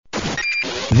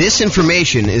This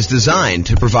information is designed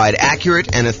to provide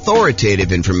accurate and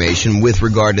authoritative information with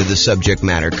regard to the subject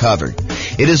matter covered.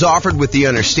 It is offered with the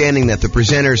understanding that the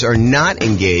presenters are not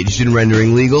engaged in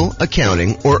rendering legal,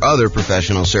 accounting, or other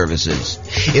professional services.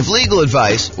 If legal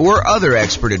advice or other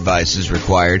expert advice is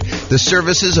required, the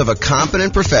services of a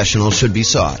competent professional should be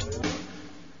sought.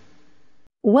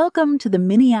 Welcome to the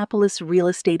Minneapolis Real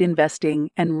Estate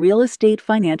Investing and Real Estate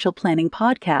Financial Planning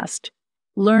Podcast.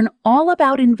 Learn all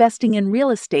about investing in real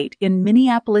estate in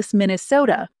Minneapolis,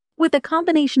 Minnesota, with a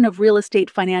combination of real estate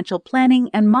financial planning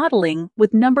and modeling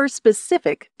with numbers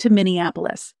specific to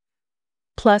Minneapolis.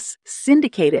 Plus,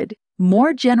 syndicated,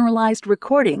 more generalized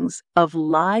recordings of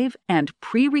live and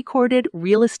pre-recorded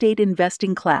real estate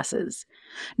investing classes,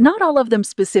 not all of them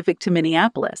specific to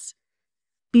Minneapolis.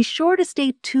 Be sure to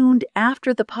stay tuned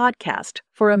after the podcast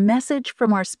for a message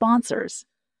from our sponsors.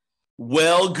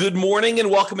 Well, good morning and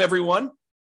welcome, everyone.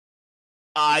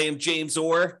 I am James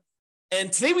Orr,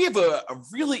 and today we have a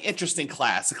really interesting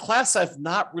class, a class I've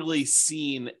not really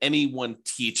seen anyone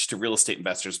teach to real estate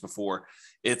investors before.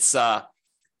 It's, I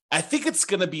think it's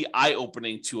going to be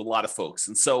eye-opening to a lot of folks,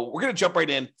 and so we're going to jump right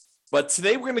in, but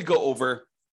today we're going to go over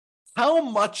how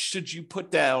much should you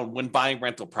put down when buying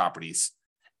rental properties,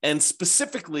 and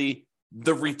specifically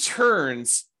the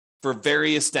returns for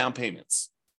various down payments.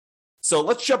 So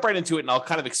let's jump right into it, and I'll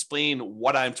kind of explain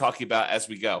what I'm talking about as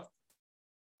we go.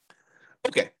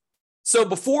 Okay, so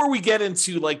before we get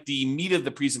into like the meat of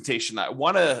the presentation, I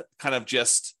want to kind of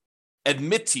just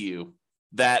admit to you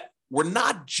that we're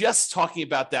not just talking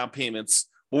about down payments.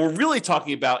 What we're really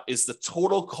talking about is the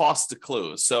total cost to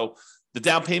close. So the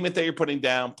down payment that you're putting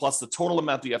down plus the total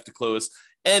amount that you have to close.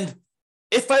 And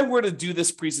if I were to do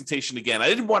this presentation again, I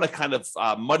didn't want to kind of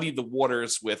muddy the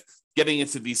waters with getting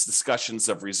into these discussions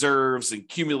of reserves and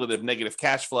cumulative negative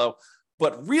cash flow.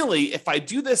 But really, if I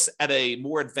do this at a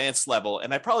more advanced level,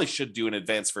 and I probably should do an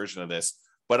advanced version of this,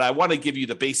 but I want to give you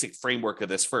the basic framework of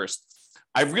this first.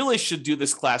 I really should do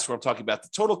this class where I'm talking about the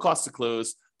total cost to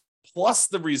close, plus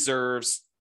the reserves,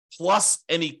 plus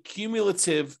any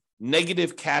cumulative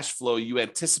negative cash flow you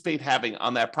anticipate having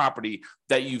on that property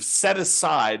that you've set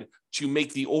aside to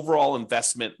make the overall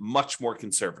investment much more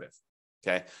conservative.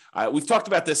 Okay, we've talked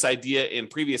about this idea in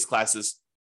previous classes.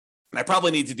 And I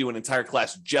probably need to do an entire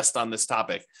class just on this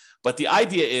topic. But the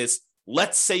idea is,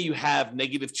 let's say you have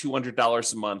negative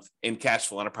 $200 a month in cash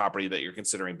flow on a property that you're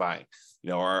considering buying.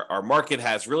 You know, our market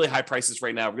has really high prices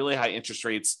right now, really high interest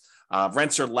rates.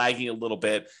 Rents are lagging a little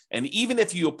bit. And even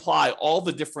if you apply all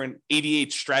the different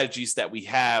 88 strategies that we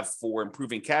have for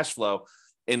improving cash flow,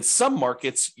 in some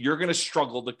markets, you're going to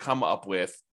struggle to come up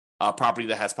with a property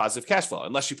that has positive cash flow,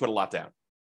 unless you put a lot down.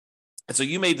 And so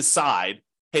you may decide,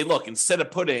 hey, look, instead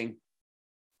of putting,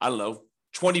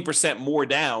 20% more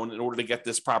down in order to get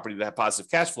this property to have positive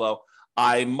cash flow,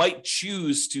 I might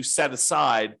choose to set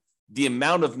aside the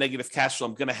amount of negative cash flow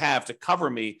I'm going to have to cover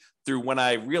me through when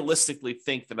I realistically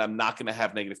think that I'm not going to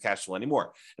have negative cash flow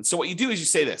anymore. And so what you do is you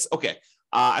say this, okay,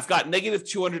 I've got negative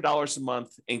 $200 a month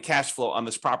in cash flow on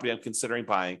this property I'm considering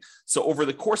buying. So over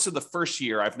the course of the first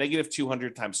year, I have negative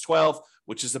 200 times 12,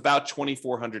 which is about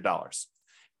 $2,400.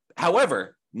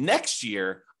 However, next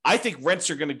year, I think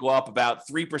rents are going to go up about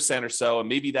 3% or so, and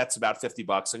maybe that's about $50.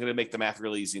 I'm going to make the math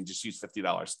really easy and just use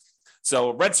 $50.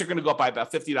 So rents are going to go up by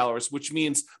about $50, which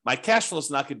means my cash flow is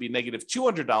not going to be negative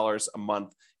 $200 a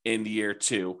month in year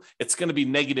two. It's going to be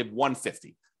negative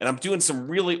 $150. And I'm doing some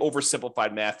really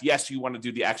oversimplified math. Yes, you want to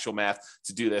do the actual math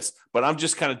to do this, but I'm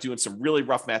just kind of doing some really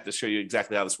rough math to show you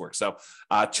exactly how this works. So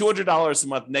 $200 a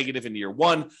month negative in year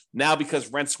one. Now,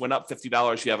 because rents went up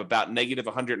 $50, you have about negative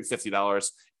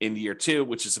 $150 in year two,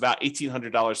 which is about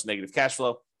 $1,800 negative cash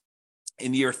flow.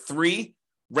 In year three,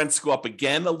 rents go up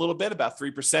again a little bit, about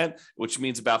 3%, which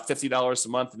means about $50 a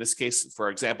month. In this case, for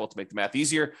example, to make the math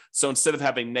easier. So instead of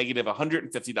having negative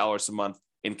 $150 a month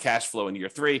in cash flow in year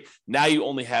three, now you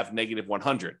only have negative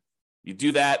 100. You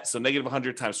do that. So negative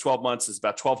 100 times 12 months is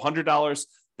about $1,200.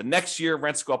 The next year,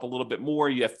 rents go up a little bit more.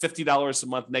 You have $50 a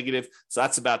month negative. So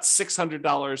that's about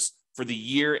 $600 for the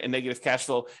year in negative cash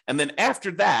flow. And then after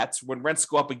that, when rents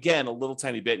go up again a little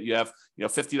tiny bit, you have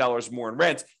 $50 more in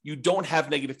rent, you don't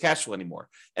have negative cash flow anymore.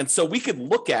 And so we could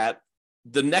look at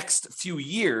the next few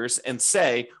years and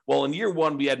say, well, in year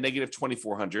one, we had negative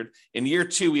 2,400. In year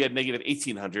two, we had negative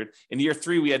 1,800. In year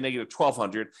three, we had negative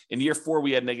 1,200. In year four,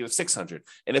 we had negative 600.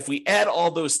 And if we add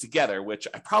all those together, which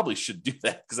I probably should do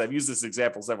that because I've used this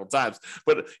example several times,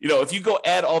 but if you go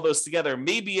add all those together,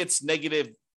 maybe it's negative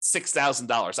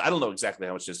 $6,000. I don't know exactly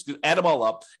how much it is. Add them all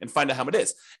up and find out how much it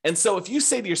is. And so if you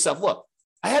say to yourself, look,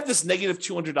 I have this negative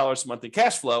 $200 a month in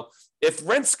cash flow. If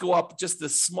rents go up just a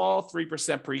small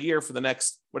 3% per year for the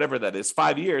next, whatever that is,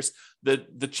 5 years,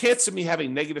 the chance of me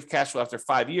having negative cash flow after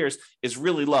 5 years is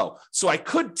really low. So I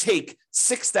could take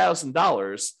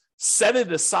 $6,000, set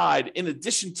it aside in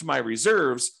addition to my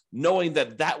reserves, knowing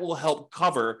that that will help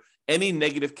cover any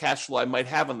negative cash flow I might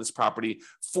have on this property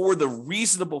for the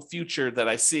reasonable future that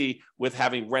I see with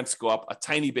having rents go up a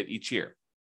tiny bit each year.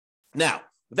 Now,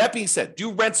 with that being said,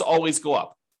 do rents always go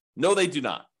up? No, they do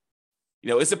not.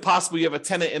 Is it possible you have a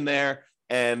tenant in there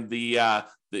and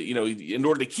in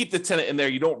order to keep the tenant in there,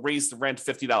 you don't raise the rent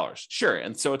 $50? Sure,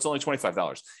 and so it's only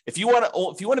 $25. If you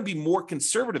want to be more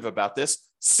conservative about this,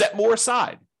 set more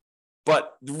aside.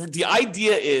 But the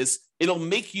idea is it'll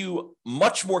make you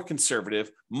much more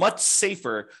conservative, much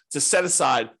safer to set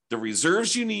aside the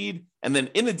reserves you need, and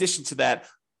then in addition to that,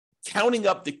 counting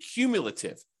up the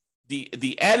cumulative,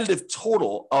 the additive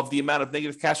total of the amount of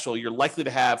negative cash flow you're likely to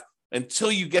have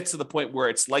until you get to the point where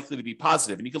it's likely to be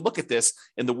positive. And you can look at this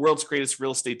in the world's greatest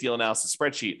real estate deal analysis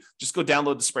spreadsheet. Just go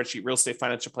download the spreadsheet,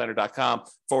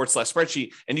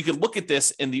 realestatefinancialplanner.com/spreadsheet. And you can look at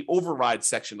this in the override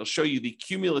section. It'll show you the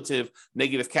cumulative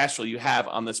negative cash flow you have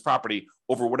on this property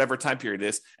over whatever time period it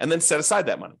is, and then set aside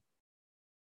that money.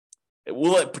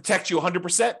 Will it protect you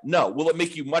 100%? No. Will it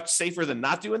make you much safer than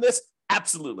not doing this?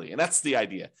 Absolutely. And that's the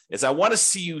idea, is I want to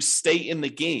see you stay in the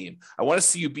game. I want to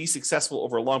see you be successful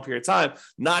over a long period of time,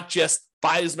 not just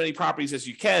buy as many properties as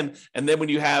you can. And then when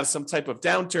you have some type of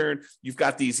downturn, you've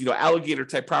got these, alligator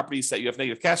type properties that you have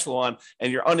negative cash flow on,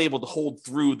 and you're unable to hold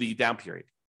through the down period.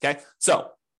 Okay.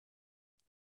 So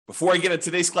before I get into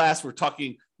today's class, we're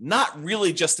talking not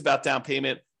really just about down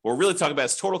payment. What we're really talking about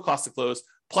is total cost to close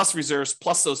plus reserves,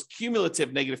 plus those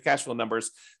cumulative negative cash flow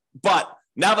numbers. But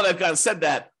now that I've said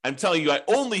that, I'm telling you, I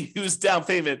only use down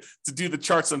payment to do the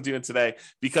charts I'm doing today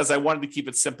because I wanted to keep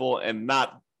it simple and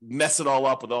not mess it all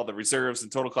up with all the reserves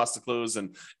and total cost to close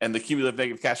and the cumulative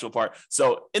negative cash flow part.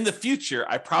 So in the future,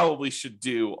 I probably should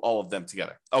do all of them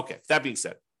together. Okay, that being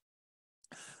said.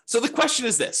 So the question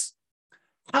is this: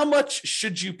 how much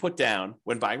should you put down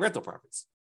when buying rental properties?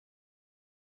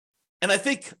 And I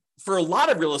think for a lot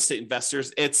of real estate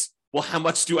investors, it's, well, how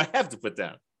much do I have to put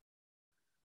down?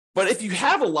 But if you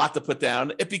have a lot to put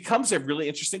down, it becomes a really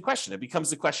interesting question. It becomes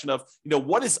the question of,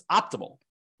 what is optimal?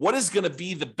 What is going to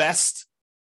be the best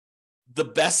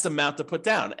amount to put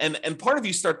down? And part of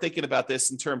you start thinking about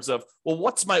this in terms of, well,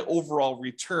 what's my overall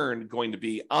return going to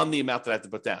be on the amount that I have to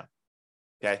put down?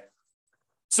 Okay.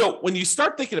 So when you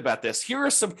start thinking about this, here are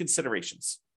some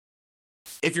considerations.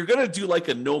 If you're going to do like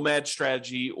a nomad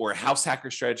strategy or a house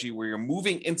hacker strategy where you're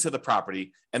moving into the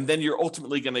property and then you're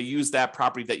ultimately going to use that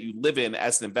property that you live in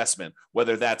as an investment,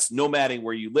 whether that's nomading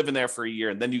where you live in there for a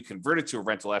year and then you convert it to a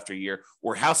rental after a year,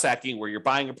 or house hacking where you're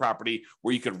buying a property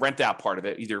where you could rent out part of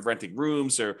it, either renting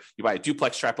rooms or you buy a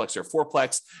duplex, triplex, or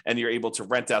fourplex, and you're able to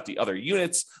rent out the other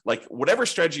units. Like whatever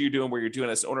strategy you're doing where you're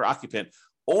doing as owner-occupant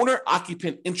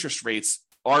interest rates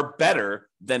are better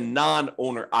than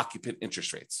non-owner occupant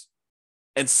interest rates.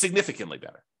 And significantly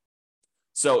better.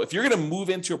 So if you're going to move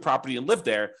into a property and live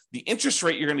there, the interest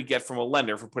rate you're going to get from a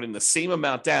lender for putting the same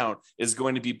amount down is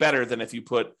going to be better than if you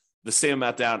put the same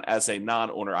amount down as a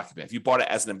non-owner occupant, if you bought it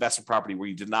as an investment property where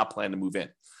you did not plan to move in.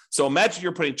 So imagine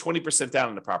you're putting 20% down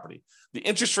in the property. The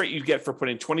interest rate you get for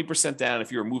putting 20% down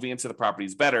if you're moving into the property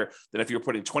is better than if you're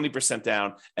putting 20%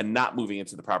 down and not moving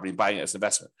into the property and buying it as an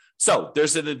investment. So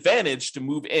there's an advantage to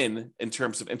move in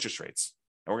terms of interest rates.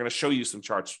 And we're going to show you some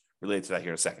charts related to that here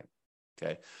in a second.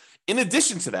 Okay. In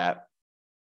addition to that,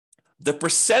 the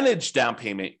percentage down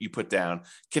payment you put down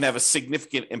can have a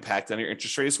significant impact on your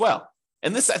interest rate as well.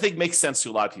 And this, I think, makes sense to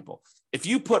a lot of people. If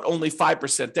you put only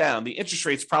 5% down, the interest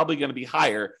rate is probably going to be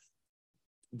higher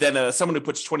than someone who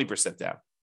puts 20% down.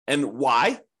 And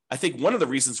why? I think one of the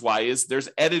reasons why is there's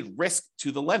added risk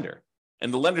to the lender.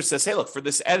 And the lender says, hey, look, for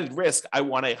this added risk, I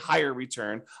want a higher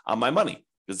return on my money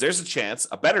because there's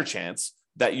a better chance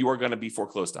that you are going to be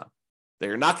foreclosed on, that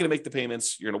you're not going to make the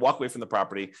payments, you're going to walk away from the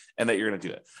property, and that you're going to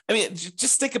do it. I mean,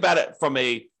 just think about it from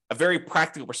a very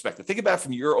practical perspective. Think about it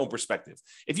from your own perspective.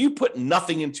 If you put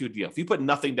nothing into a deal, if you put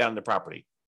nothing down in the property,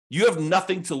 you have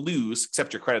nothing to lose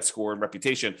except your credit score and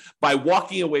reputation by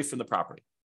walking away from the property.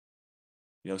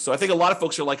 So I think a lot of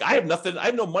folks are like, I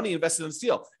have no money invested in this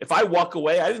deal. If I walk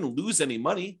away, I didn't lose any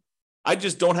money. I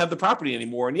just don't have the property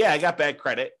anymore. And yeah, I got bad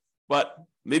credit, but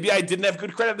maybe I didn't have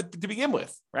good credit to begin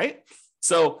with, right?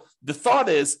 So the thought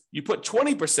is you put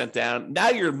 20% down, now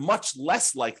you're much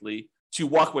less likely to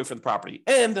walk away from the property.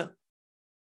 And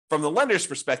from the lender's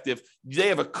perspective, they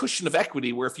have a cushion of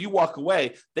equity where if you walk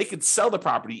away, they could sell the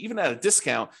property even at a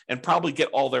discount and probably get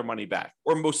all their money back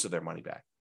or most of their money back.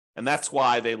 And that's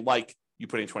why they like you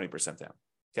put in 20% down.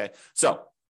 Okay. So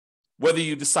whether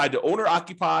you decide to own or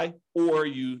occupy, or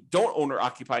you don't own or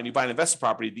occupy and you buy an investment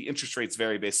property, the interest rates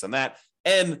vary based on that.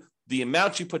 And the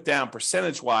amount you put down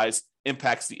percentage-wise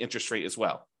impacts the interest rate as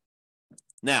well.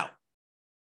 Now,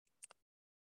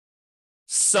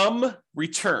 some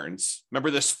returns,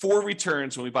 remember there's 4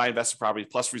 returns when we buy investment properties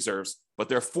plus reserves, but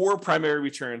there are 4 primary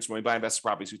returns when we buy investment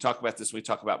properties. We talk about this when we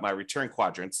talk about my return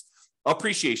quadrants.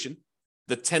 Appreciation,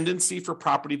 the tendency for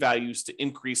property values to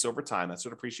increase over time. That's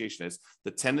what appreciation is.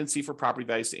 The tendency for property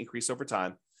values to increase over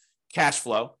time. Cash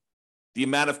flow, the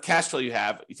amount of cash flow you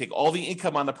have. You take all the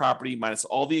income on the property minus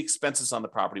all the expenses on the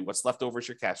property. What's left over is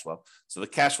your cash flow. So the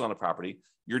cash flow on the property,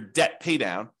 your debt pay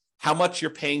down, how much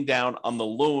you're paying down on the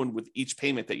loan with each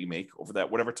payment that you make over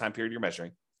that whatever time period you're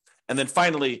measuring. And then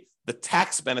finally, the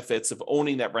tax benefits of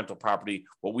owning that rental property,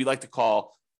 what we like to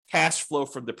call cash flow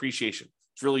from depreciation.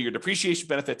 It's really your depreciation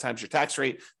benefit times your tax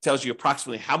rate, tells you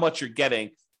approximately how much you're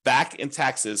getting back in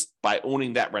taxes by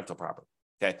owning that rental property.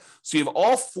 Okay, so you have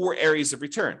all 4 areas of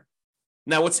return.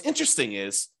 Now, what's interesting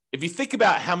is if you think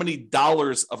about how many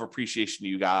dollars of appreciation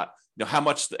you got, how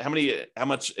much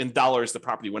in dollars the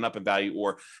property went up in value,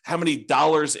 or how many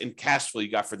dollars in cash flow you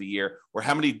got for the year, or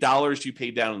how many dollars you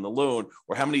paid down in the loan,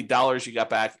 or how many dollars you got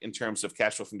back in terms of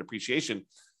cash flow from depreciation,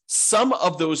 some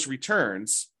of those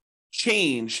returns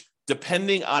change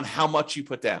depending on how much you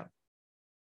put down.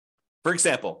 For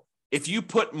example, if you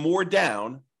put more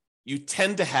down, you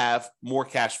tend to have more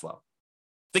cash flow.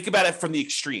 Think about it from the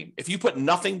extreme. If you put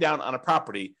nothing down on a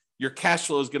property, your cash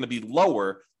flow is going to be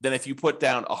lower than if you put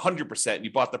down 100% and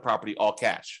you bought the property all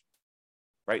cash,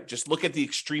 right? Just look at the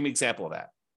extreme example of that.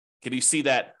 Can you see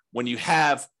that when you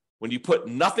put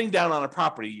nothing down on a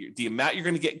property, the amount you're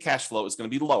going to get in cash flow is going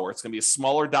to be lower. It's going to be a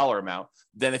smaller dollar amount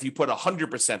than if you put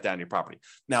 100% down your property.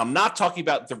 Now, I'm not talking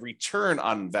about the return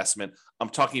on investment. I'm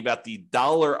talking about the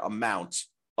dollar amount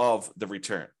of the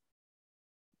return.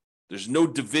 There's no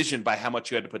division by how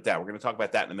much you had to put down. We're going to talk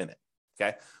about that in a minute.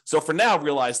 Okay. So for now,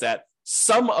 realize that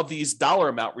some of these dollar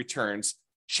amount returns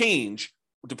change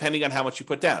depending on how much you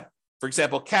put down. For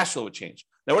example, cash flow would change.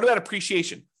 Now, what about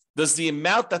appreciation? Does the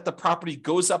amount that the property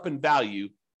goes up in value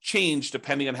change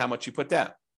depending on how much you put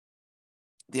down?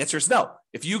 The answer is no.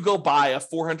 If you go buy a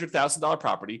 $400,000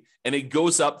 property and it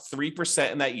goes up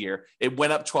 3% in that year, it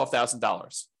went up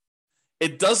 $12,000.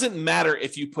 It doesn't matter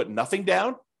if you put nothing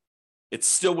down, it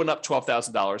still went up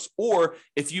 $12,000. Or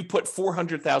if you put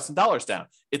 $400,000 down,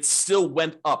 it still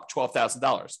went up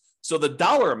 $12,000. So the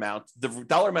dollar amount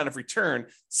of return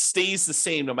stays the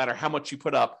same no matter how much you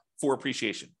put up for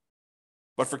appreciation.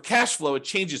 But for cash flow, it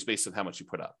changes based on how much you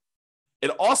put up.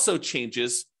 It also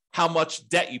changes how much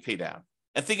debt you pay down.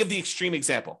 And think of the extreme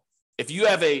example. If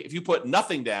you put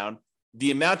nothing down,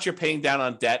 the amount you're paying down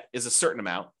on debt is a certain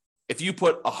amount. If you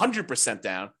put 100%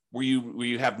 down, where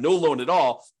you have no loan at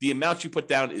all, the amount you put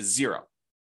down is 0.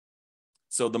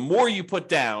 So the more you put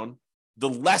down, the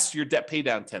less your debt pay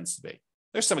down tends to be.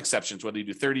 There's some exceptions, whether you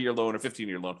do 30-year loan or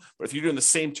 15-year loan. But if you're doing the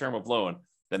same term of loan,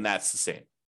 then that's the same. It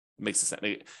makes sense.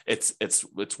 It's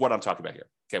what I'm talking about here.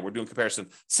 Okay, we're doing comparison,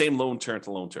 same loan term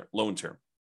to loan term.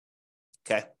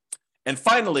 Okay, and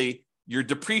finally, your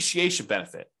depreciation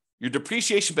benefit. Your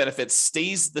depreciation benefit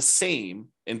stays the same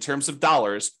in terms of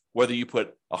dollars, whether you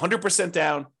put 100%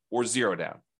 down or 0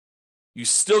 down. You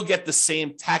still get the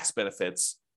same tax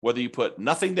benefits, whether you put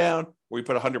nothing down or you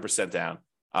put 100% down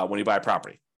when you buy a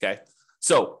property. Okay.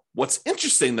 So what's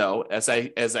interesting though, as I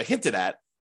hinted at,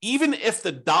 even if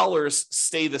the dollars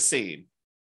stay the same,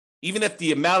 even if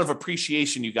the amount of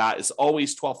appreciation you got is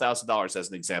always $12,000 as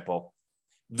an example,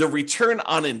 the return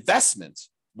on investment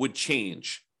would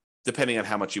change depending on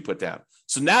how much you put down.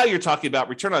 So now you're talking about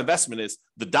return on investment is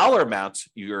the dollar amount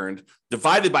you earned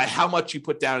divided by how much you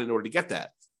put down in order to get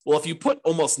that. Well, if you put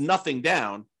almost nothing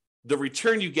down, the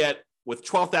return you get with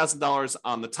 $12,000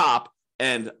 on the top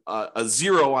and a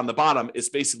 0 on the bottom is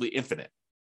basically infinite.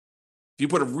 If you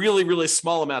put a really, really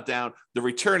small amount down, the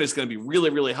return is going to be really,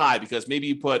 really high because maybe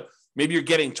you're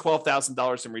getting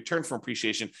 $12,000 in return from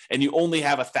appreciation and you only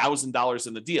have $1,000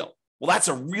 in the deal. Well, that's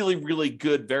a really, really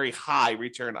good, very high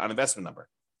return on investment number.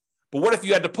 But what if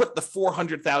you had to put the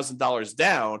 $400,000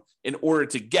 down in order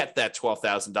to get that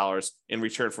 $12,000 in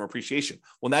return from appreciation?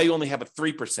 Well, now you only have a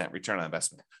 3% return on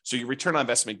investment. So your return on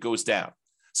investment goes down.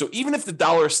 So even if the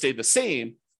dollars stay the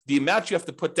same, the amount you have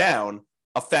to put down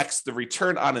affects the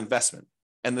return on investment.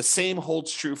 And the same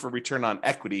holds true for return on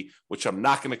equity, which I'm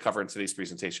not going to cover in today's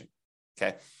presentation.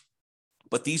 Okay.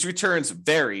 But these returns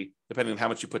vary depending on how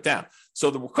much you put down. So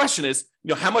the question is,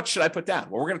 how much should I put down?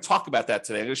 Well, we're going to talk about that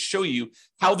today. I'm going to show you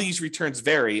how these returns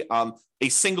vary on a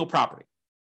single property.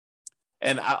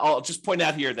 And I'll just point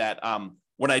out here that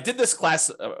when I did this class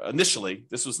initially,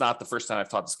 this was not the first time I've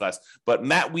taught this class, but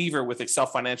Matt Weaver with Excel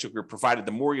Financial Group provided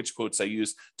the mortgage quotes I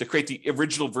used to create the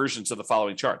original versions of the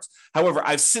following charts. However,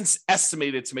 I've since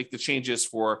estimated to make the changes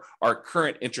for our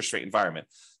current interest rate environment.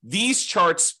 These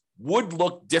charts would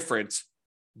look different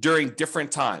during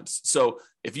different times. So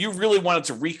if you really wanted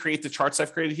to recreate the charts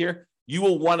I've created here, you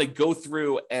will want to go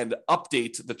through and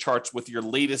update the charts with your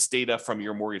latest data from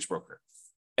your mortgage broker.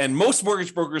 And most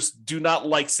mortgage brokers do not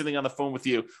like sitting on the phone with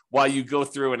you while you go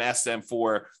through and ask them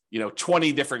for,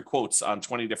 20 different quotes on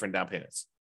 20 different down payments.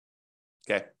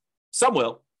 Okay. Some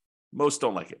will, most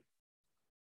don't like it.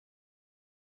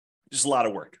 Just a lot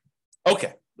of work.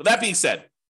 Okay. With that being said,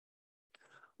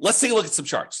 let's take a look at some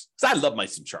charts, because I love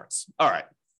some charts. All right.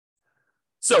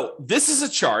 So this is a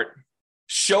chart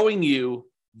showing you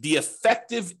the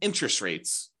effective interest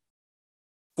rates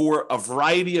for a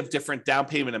variety of different down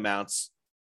payment amounts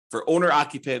for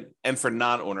owner-occupant and for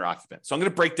non-owner-occupant. So I'm going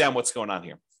to break down what's going on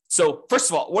here. So first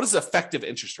of all, what is effective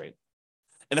interest rate?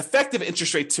 An effective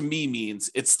interest rate to me means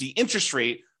it's the interest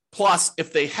rate plus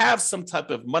if they have some type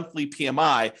of monthly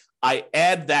PMI, I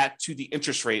add that to the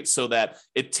interest rate so that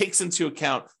it takes into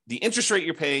account the interest rate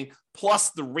you're paying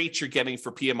plus the rate you're getting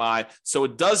for PMI. So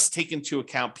it does take into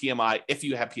account PMI if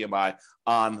you have PMI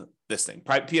on this thing.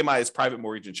 PMI is private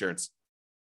mortgage insurance.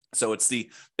 So it's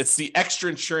the extra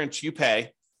insurance you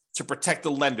pay to protect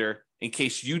the lender in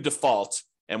case you default.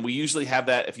 And we usually have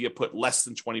that if you put less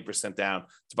than 20% down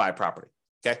to buy a property.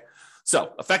 Okay.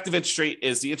 So effective interest rate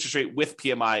is the interest rate with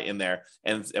PMI in there.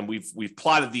 And we've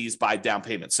plotted these by down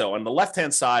payment. So on the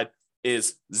left-hand side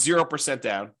is 0%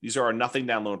 down. These are our nothing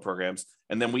down loan programs.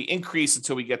 And then we increase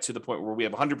until we get to the point where we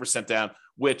have 100% down,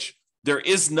 which there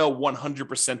is no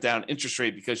 100% down interest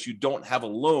rate because you don't have a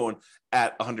loan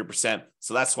at 100%.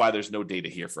 So that's why there's no data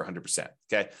here for 100%.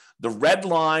 Okay. The red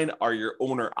line are your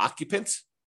owner occupant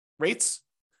rates.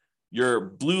 Your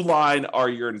blue line are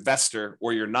your investor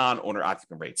or your non-owner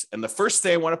occupant rates. And the first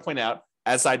thing I want to point out,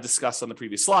 as I discussed on the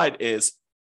previous slide, is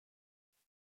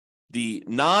the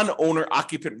non-owner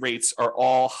occupant rates are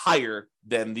all higher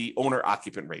than the owner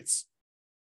occupant rates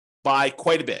by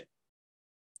quite a bit.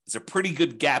 There's a pretty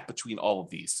good gap between all of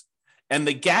these. And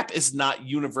the gap is not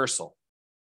universal,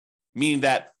 meaning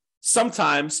that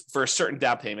sometimes for a certain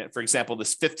down payment, for example,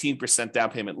 this 15% down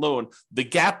payment loan, the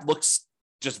gap looks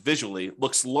just visually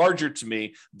looks larger to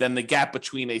me than the gap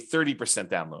between a 30%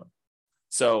 down loan.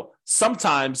 So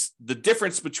sometimes the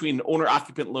difference between an owner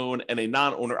occupant loan and a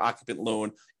non-owner occupant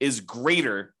loan is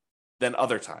greater than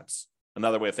other times.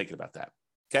 Another way of thinking about that.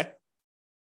 Okay.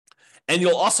 And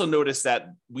you'll also notice that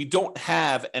we don't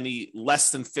have any less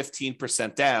than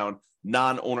 15% down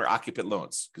non-owner occupant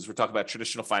loans because we're talking about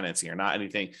traditional financing or not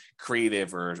anything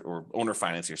creative or owner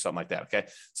financing or something like that. Okay.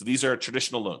 So these are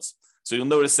traditional loans. So you'll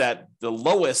notice that the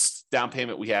lowest down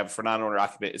payment we have for non-owner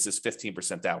occupant is this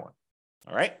 15% down one.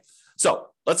 All right. So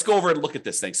let's go over and look at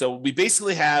this thing. So we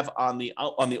basically have on the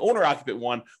owner occupant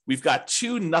one, we've got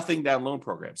two nothing down loan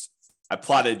programs. I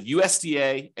plotted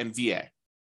USDA and VA.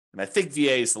 And I think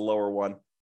VA is the lower one.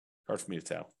 Hard for me to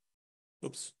tell.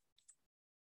 Oops.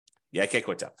 Yeah, I can't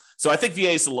quite tell. So I think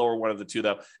VA is the lower one of the two,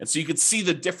 though. And so you can see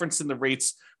the difference in the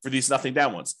rates for these nothing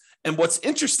down ones. And what's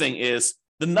interesting is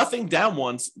the nothing down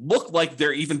ones look like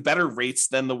they're even better rates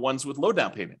than the ones with low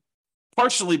down payment,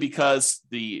 partially because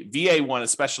the VA one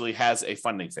especially has a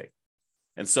funding fee.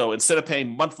 And so instead of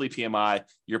paying monthly PMI,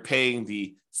 you're paying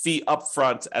the fee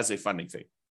upfront as a funding fee.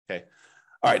 Okay.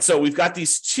 All right. So we've got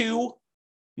these two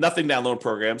nothing down loan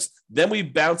programs. Then we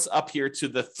bounce up here to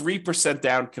the 3%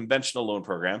 down conventional loan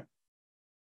program,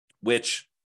 which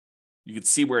you can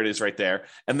see where it is right there.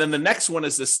 And then the next one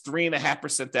is this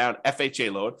 3.5% down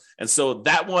FHA loan. And so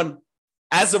that one,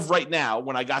 as of right now,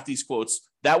 when I got these quotes,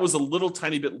 that was a little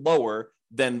tiny bit lower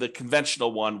than the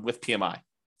conventional one with PMI.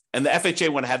 And the FHA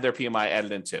one had their PMI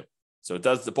added in too. So it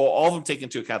does all of them take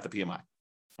into account the PMI.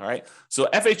 All right. So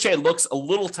FHA looks a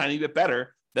little tiny bit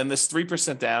better than this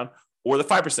 3% down or the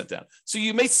 5% down. So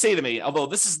you may say to me, although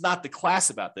this is not the class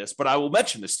about this, but I will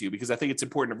mention this to you because I think it's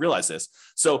important to realize this.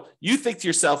 So you think to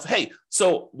yourself, hey,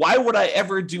 so why would I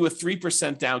ever do a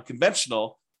 3% down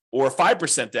conventional or a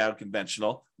 5% down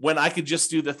conventional when I could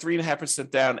just do the 3.5%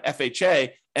 down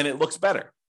FHA and it looks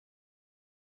better?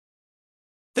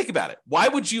 Think about it. Why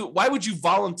would you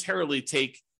voluntarily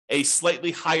take a slightly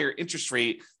higher interest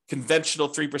rate conventional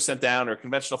 3% down or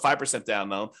conventional 5% down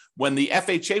loan when the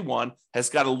FHA one has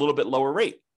got a little bit lower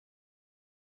rate?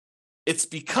 It's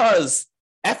because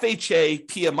FHA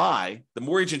PMI, the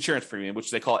mortgage insurance premium,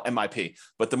 which they call MIP,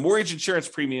 but the mortgage insurance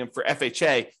premium for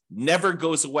FHA never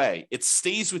goes away. It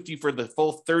stays with you for the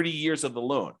full 30 years of the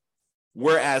loan.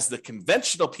 whereas the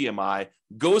conventional PMI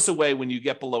goes away when you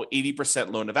get below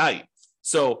 80% loan to value.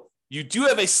 So you do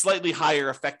have a slightly higher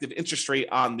effective interest rate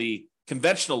on the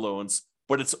conventional loans,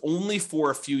 but it's only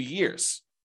for a few years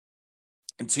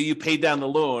until you pay down the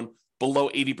loan below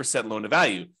 80% loan to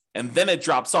value. And then it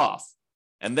drops off.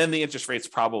 And then the interest rate's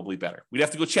probably better. We'd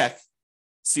have to go check,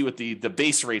 see what the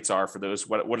base rates are for those,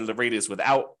 what the rate is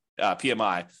without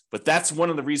PMI. But that's one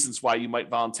of the reasons why you might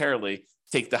voluntarily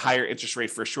take the higher interest rate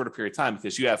for a shorter period of time,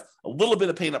 because you have a little bit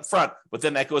of pain up front, but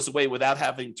then that goes away without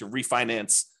having to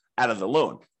refinance out of the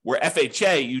loan. Where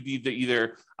FHA, you'd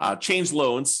either change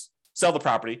loans, sell the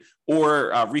property,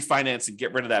 or refinance and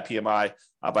get rid of that PMI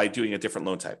by doing a different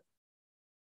loan type.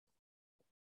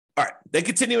 All right, then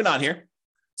continuing on here.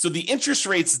 So the interest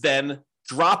rates then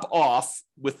drop off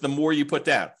with the more you put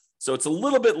down. So it's a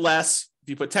little bit less if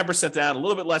you put 10% down, a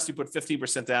little bit less if you put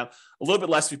 15% down, a little bit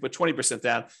less if you put 20%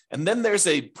 down. And then there's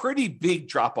a pretty big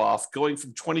drop off going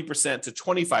from 20% to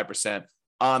 25%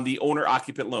 on the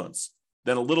owner-occupant loans.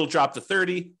 Then a little drop to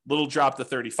 30, little drop to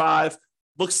 35.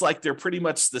 Looks like they're pretty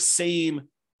much the same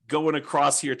going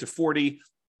across here to 40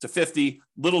 to 50,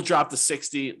 little drop to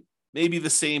 60, maybe the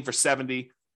same for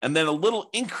 70, and then a little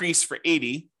increase for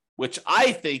 80, which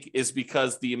I think is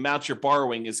because the amount you're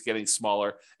borrowing is getting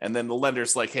smaller. And then the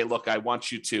lender's like, hey, look, I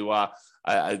want you to,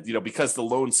 because the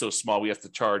loan's so small, we have to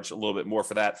charge a little bit more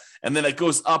for that. And then it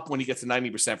goes up when you get to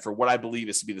 90% for what I believe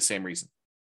is to be the same reason.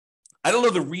 I don't know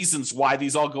the reasons why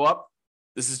these all go up.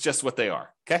 This is just what they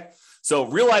are, okay? So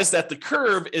realize that the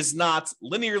curve is not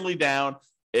linearly down.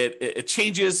 It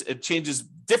changes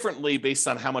differently based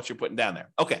on how much you're putting down there.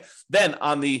 Okay, then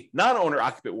on the non-owner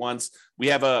occupant ones, we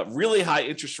have a really high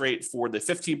interest rate for the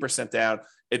 15% down.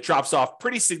 It drops off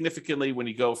pretty significantly when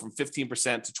you go from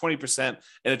 15% to 20%,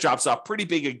 and it drops off pretty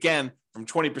big again from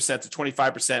 20% to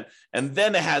 25%. And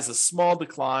then it has a small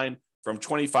decline from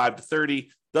 25 to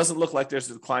 30. Doesn't look like there's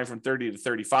a decline from 30 to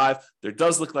 35. There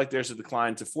does look like there's a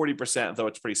decline to 40%, though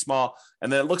it's pretty small.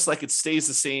 And then it looks like it stays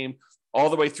the same all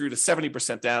the way through to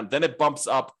 70% down. Then it bumps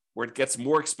up where it gets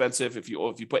more expensive if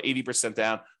you put 80%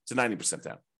 down to 90%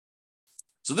 down.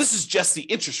 So this is just the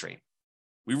interest rate.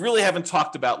 We really haven't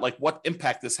talked about like what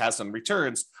impact this has on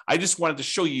returns. I just wanted to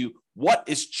show you what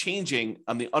is changing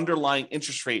on the underlying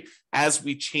interest rate as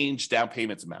we change down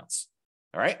payment amounts.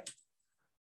 All right.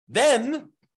 Then,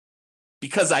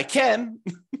 because I can,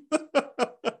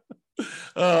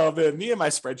 oh man, me and my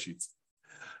spreadsheets.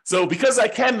 So because I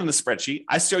can in the spreadsheet,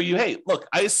 I show you, hey, look,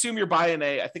 I assume you're buying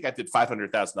I think I did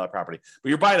 $500,000 property, but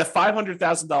you're buying a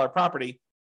 $500,000 property,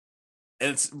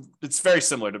 and it's very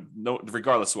similar to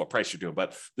regardless of what price you're doing,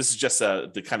 but this is just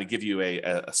to kind of give you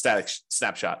a static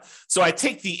snapshot. So I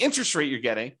take the interest rate you're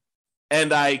getting,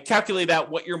 and I calculate out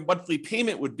what your monthly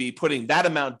payment would be, putting that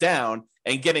amount down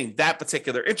and getting that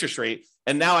particular interest rate.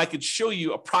 And now I could show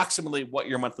you approximately what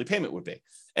your monthly payment would be.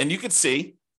 And you could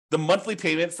see the monthly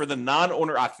payment for the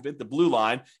non-owner occupant, the blue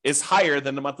line, is higher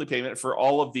than the monthly payment for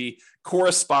all of the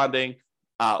corresponding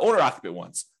owner occupant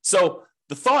ones. So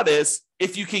the thought is,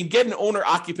 if you can get an owner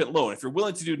occupant loan, if you're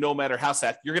willing to do Nomad or House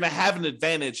Hack, you're going to have an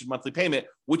advantage in monthly payment,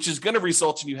 which is going to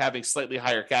result in you having slightly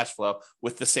higher cash flow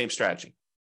with the same strategy,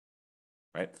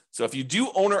 right? So if you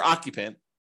do owner occupant,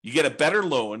 you get a better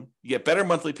loan, you get better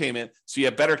monthly payment, so you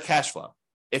have better cash flow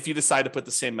if you decide to put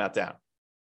the same amount down.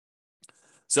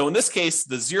 So in this case,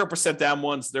 the 0% down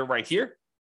ones, they're right here.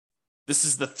 This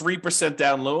is the 3%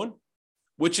 down loan,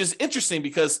 which is interesting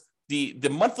because the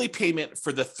monthly payment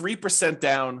for the 3%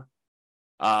 down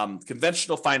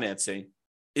conventional financing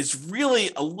is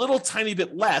really a little tiny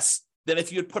bit less than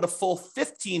if you had put a full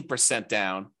 15%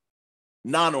 down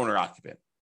non-owner occupant.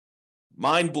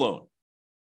 Mind blown.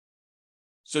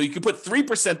 So you could put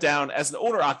 3% down as an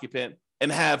owner occupant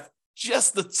and have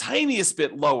just the tiniest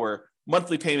bit lower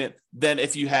monthly payment than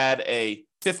if you had a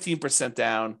 15%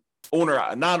 down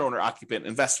non-owner occupant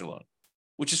investor loan,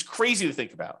 which is crazy to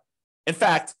think about. In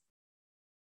fact,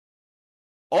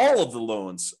 all of the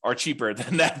loans are cheaper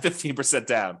than that 15%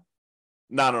 down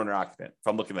non-owner occupant, if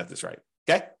I'm looking at this right.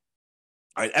 Okay.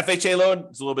 All right. FHA loan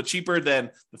is a little bit cheaper than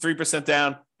the 3%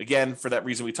 down. Again, for that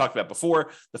reason we talked about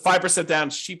before. The 5% down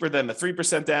is cheaper than the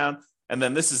 3% down. And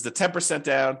then this is the 10%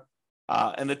 down.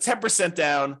 And the 10%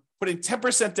 down, putting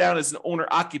 10% down as an owner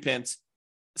occupant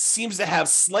seems to have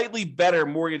slightly better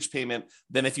mortgage payment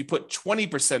than if you put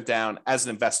 20% down as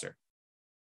an investor.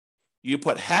 You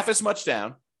put half as much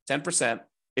down, 10%,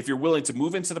 if you're willing to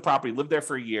move into the property, live there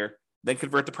for a year, then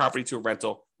convert the property to a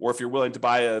rental, or if you're willing to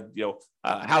buy a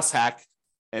house hack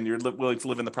and you're willing to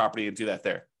live in the property and do that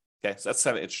there. Okay, so that's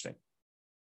kind of interesting.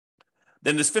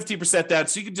 Then there's 50% down,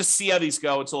 so you can just see how these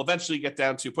go until eventually you get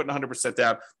down to putting 100%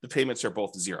 down. The payments are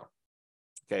both zero.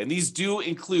 Okay, and these do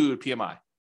include PMI.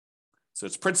 So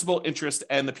it's principal, interest,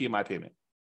 and the PMI payment.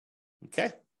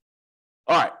 Okay.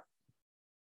 All right.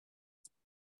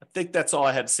 I think that's all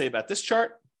I had to say about this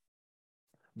chart.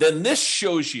 Then this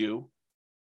shows you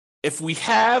if we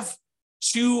have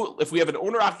an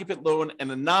owner-occupant loan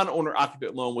and a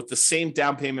non-owner-occupant loan with the same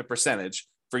down payment percentage.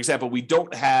 For example, we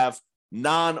don't have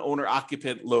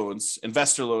non-owner-occupant loans,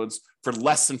 investor loans, for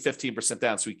less than 15%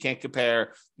 down. So we can't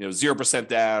compare, 0%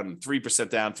 down, 3%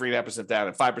 down, 3.5% down,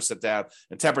 and 5% down,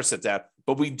 and 10% down.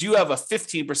 But we do have a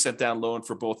 15% down loan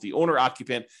for both the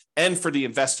owner-occupant and for the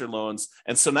investor loans.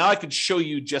 And so now I could show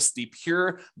you just the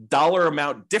pure dollar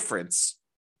amount difference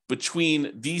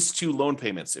between these two loan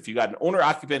payments, if you got an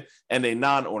owner-occupant and a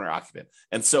non-owner-occupant.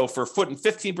 And so for putting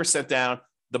 15% down,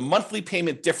 the monthly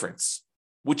payment difference,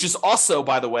 which is also,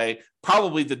 by the way,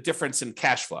 probably the difference in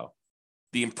cash flow,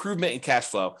 the improvement in cash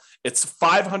flow, it's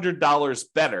 $500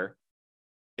 better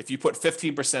if you put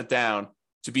 15% down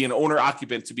to be an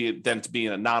owner-occupant than to be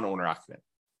a non-owner-occupant.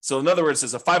 So in other words,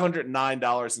 it's a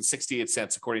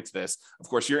 $509.68 according to this. Of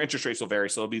course, your interest rates will vary,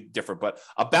 so it'll be different, but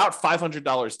about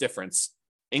 $500 difference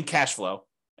in cash flow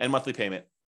and monthly payment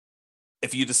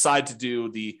if you decide to do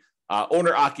the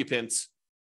owner-occupant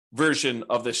version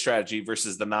of this strategy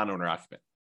versus the non-owner-occupant.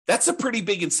 That's a pretty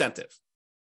big incentive.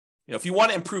 If you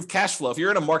want to improve cash flow, if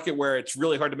you're in a market where it's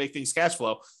really hard to make things cash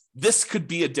flow, this could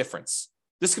be a difference.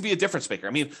 This could be a difference maker.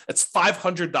 I mean, it's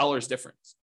 $500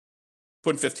 difference,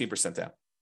 putting 15% down.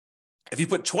 If you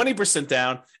put 20%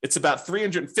 down, it's about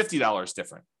 $350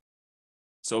 different.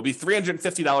 So it'll be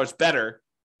 $350 better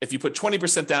if you put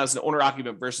 20% down as an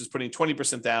owner-occupant versus putting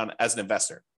 20% down as an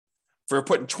investor. For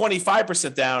putting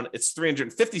 25% down, it's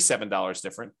 $357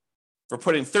 different. For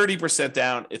putting 30%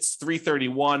 down, it's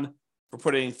 $331. For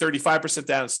putting 35%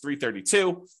 down, it's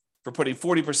 $332. For putting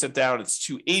 40% down, it's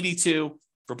 $282.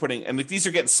 And these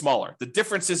are getting smaller. The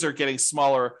differences are getting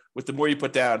smaller with the more you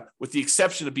put down, with the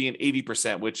exception of being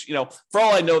 80%, which, for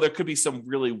all I know, there could be some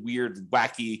really weird,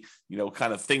 wacky,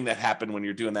 kind of thing that happened when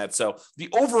you're doing that. So the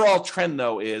overall trend,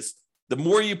 though, is the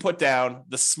more you put down,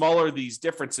 the smaller these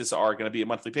differences are going to be in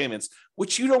monthly payments,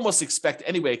 which you'd almost expect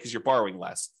anyway because you're borrowing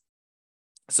less.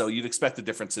 So you'd expect the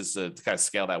differences to kind of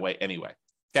scale that way anyway.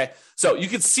 Okay, so you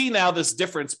can see now this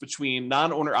difference between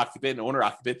non-owner occupant and owner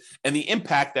occupant and the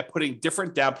impact that putting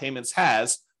different down payments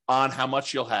has on how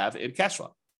much you'll have in cash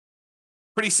flow.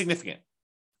 Pretty significant.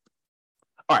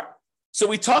 All right, so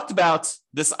we talked about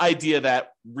this idea that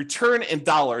return in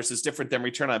dollars is different than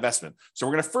return on investment. So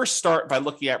we're going to first start by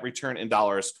looking at return in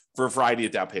dollars for a variety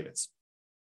of down payments.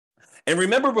 And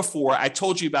remember before, I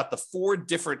told you about the 4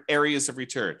 different areas of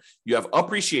return. You have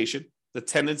appreciation, the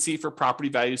tendency for property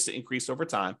values to increase over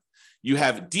time. You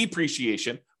have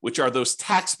depreciation, which are those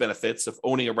tax benefits of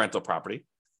owning a rental property.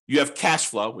 You have cash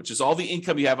flow, which is all the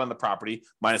income you have on the property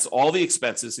minus all the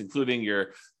expenses, including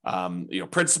your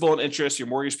principal and interest, your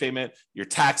mortgage payment, your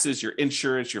taxes, your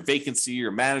insurance, your vacancy,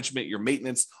 your management, your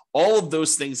maintenance. All of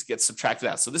those things get subtracted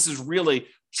out. So this is really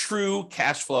true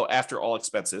cash flow after all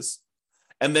expenses.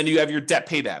 And then you have your debt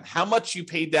pay down. How much you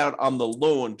paid down on the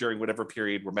loan during whatever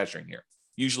period we're measuring here,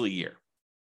 usually a year.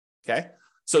 Okay,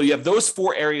 so you have those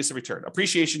 4 areas of return: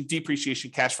 appreciation,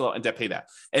 depreciation, cash flow, and debt pay down.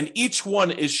 And each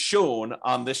one is shown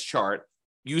on this chart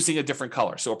using a different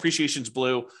color. So appreciation is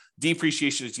blue,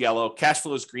 depreciation is yellow, cash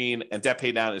flow is green, and debt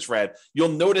pay down is red. You'll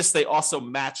notice they also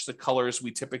match the colors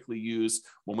we typically use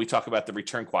when we talk about the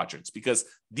return quadrants, because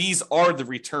these are the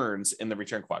returns in the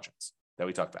return quadrants that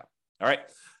we talked about. All right.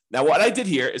 Now, what I did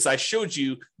here is I showed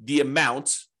you the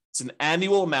amount. It's an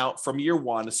annual amount from year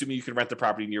 1, assuming you can rent the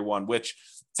property in year 1, which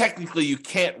technically you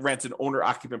can't rent an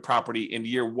owner-occupant property in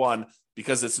year 1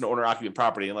 because it's an owner-occupant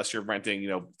property unless you're renting,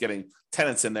 getting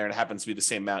tenants in there, and it happens to be the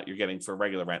same amount you're getting for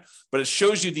regular rent. But it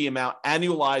shows you the amount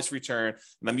annualized return,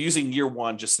 and I'm using year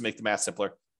 1 just to make the math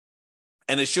simpler.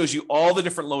 And it shows you all the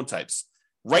different loan types.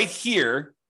 Right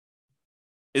here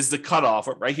is the cutoff.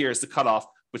 Right here is the cutoff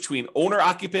between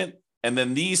owner-occupant, and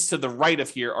then these to the right of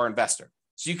here are investor.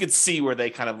 So you could see where they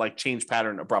kind of like change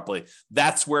pattern abruptly.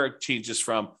 That's where it changes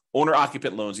from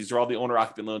owner-occupant loans. These are all the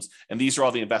owner-occupant loans, and these are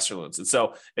all the investor loans. And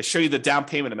so I show you the down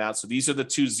payment amount. So these are the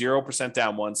 2 0%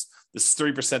 down ones. This is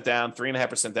 3% down,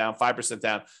 3.5% down, 5%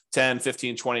 down, 10,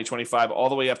 15, 20, 25, all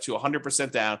the way up to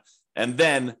 100% down. And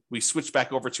then we switch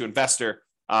back over to investor,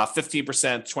 15%,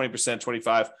 20%,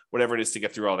 25, whatever it is to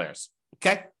get through all theirs.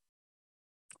 Okay?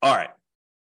 All right.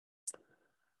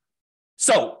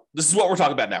 So this is what we're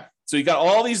talking about now. So you got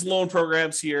all these loan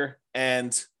programs here,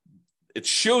 and it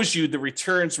shows you the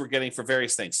returns we're getting for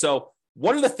various things. So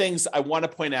one of the things I want to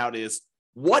point out is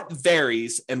what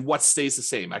varies and what stays the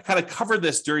same. I kind of covered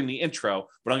this during the intro,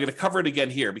 but I'm going to cover it again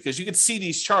here because you can see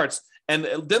these charts And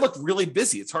they look really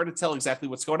busy. It's hard to tell exactly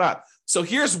what's going on. So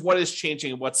here's what is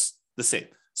changing and what's the same.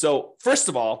 So first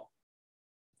of all,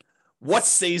 what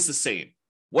stays the same?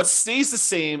 What stays the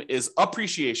same is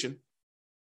appreciation.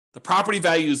 The property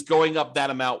value is going up that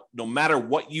amount no matter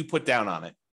what you put down on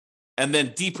it. And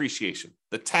then depreciation.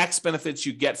 The tax benefits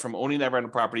you get from owning that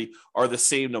rental property are the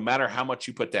same no matter how much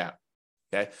you put down.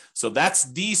 Okay, so that's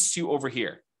these two over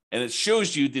here. And it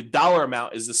shows you the dollar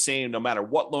amount is the same no matter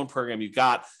what loan program you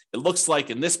got. It looks like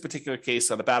in this particular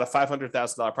case on about a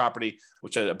 $500,000 property,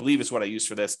 which I believe is what I use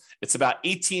for this, it's about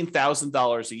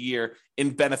 $18,000 a year in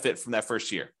benefit from that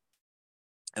first year.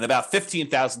 And about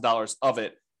 $15,000 of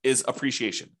it is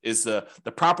appreciation, is the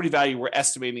property value we're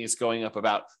estimating is going up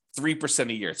about 3%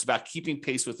 a year. It's about keeping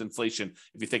pace with inflation,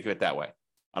 if you think of it that way,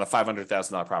 on a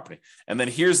 $500,000 property. And then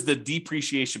here's the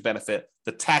depreciation benefit,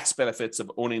 the tax benefits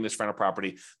of owning this rental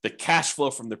property, the cash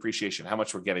flow from depreciation, how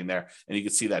much we're getting there. And you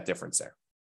can see that difference there.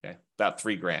 Okay, about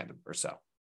 $3,000 or so.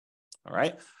 All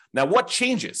right. Now, what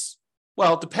changes?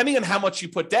 Well, depending on how much you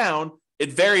put down,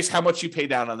 it varies how much you pay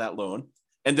down on that loan.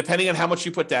 And depending on how much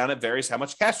you put down, it varies how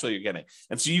much cash flow you're getting.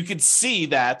 And so you can see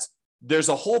that there's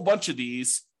a whole bunch of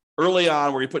these early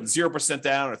on where you put 0%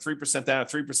 down or 3% down or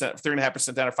 3%,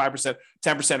 3.5% down or 5%,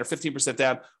 10% or 15%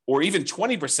 down, or even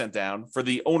 20% down for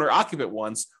the owner occupant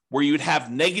ones where you'd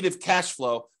have negative cash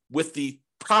flow with the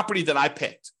property that I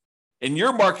picked. In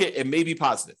your market, it may be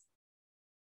positive,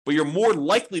 but you're more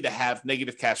likely to have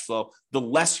negative cash flow the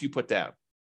less you put down.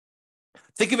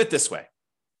 Think of it this way.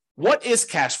 What is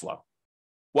cash flow?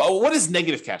 Well, what is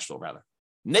negative cash flow, rather?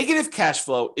 Negative cash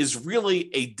flow is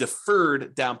really a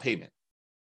deferred down payment.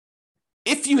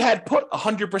 If you had put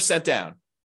 100% down,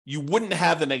 you wouldn't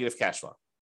have the negative cash flow,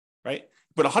 right?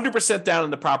 Put 100% down in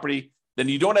the property, then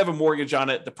you don't have a mortgage on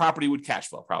it, the property would cash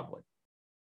flow probably.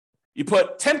 You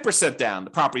put 10% down, the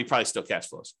property probably still cash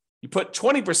flows. You put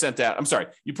 20% down,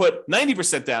 you put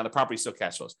 90% down, the property still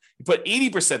cash flows. You put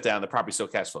 80% down, the property still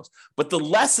cash flows. But the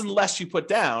less and less you put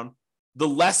down, the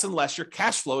less and less your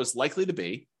cash flow is likely to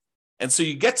be. And so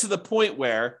you get to the point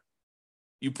where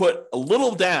you put a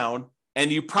little down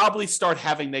and you probably start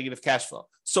having negative cash flow.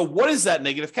 So what is that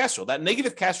negative cash flow? That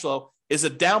negative cash flow is a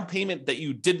down payment that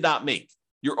you did not make.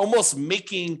 You're almost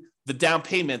making the down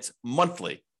payment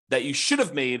monthly that you should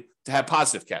have made to have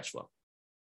positive cash flow.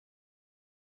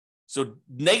 So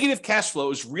negative cash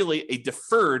flow is really a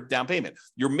deferred down payment.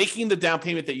 You're making the down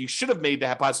payment that you should have made to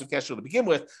have positive cash flow to begin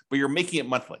with, but you're making it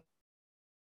monthly.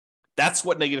 That's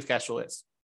what negative cash flow is.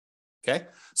 Okay.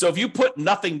 So if you put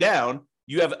nothing down,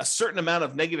 you have a certain amount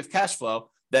of negative cash flow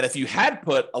that if you had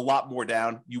put a lot more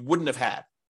down, you wouldn't have had.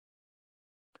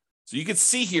 So you can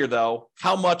see here, though,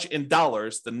 how much in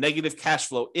dollars the negative cash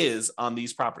flow is on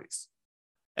these properties.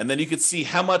 And then you can see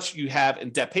how much you have in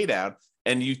debt pay down.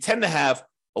 And you tend to have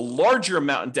a larger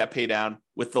amount in debt pay down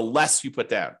with the less you put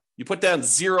down. You put down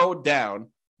zero down,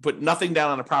 put nothing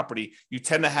down on a property, you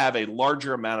tend to have a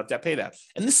larger amount of debt pay down.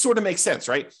 And this sort of makes sense,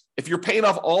 right? If you're paying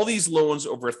off all these loans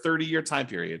over a 30-year time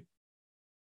period,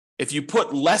 if you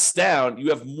put less down, you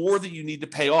have more that you need to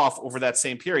pay off over that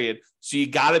same period. So you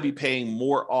got to be paying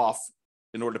more off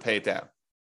in order to pay it down.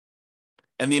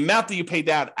 And the amount that you pay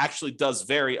down actually does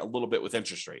vary a little bit with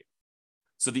interest rate.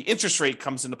 So the interest rate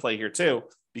comes into play here too,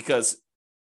 because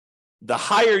the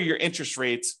higher your interest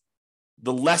rates,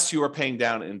 the less you are paying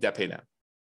down in debt pay down.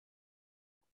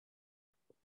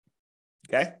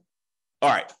 Okay. All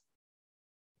right.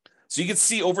 So you can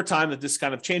see over time that this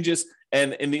kind of changes.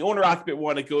 And in the owner occupant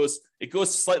one, it goes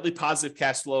slightly positive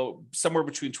cash flow, somewhere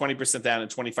between 20% down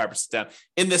and 25% down.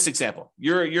 In this example,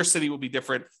 your city will be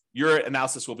different. Your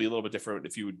analysis will be a little bit different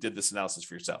if you did this analysis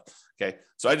for yourself. Okay.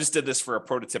 So I just did this for a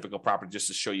prototypical property just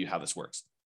to show you how this works.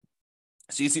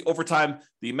 So you see over time,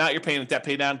 the amount you're paying in debt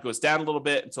pay down goes down a little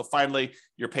bit until finally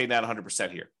you're paying down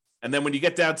 100% here. And then when you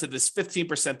get down to this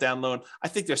 15% down loan, I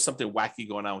think there's something wacky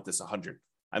going on with this 100.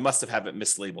 I must have it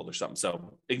mislabeled or something.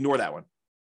 So ignore that one.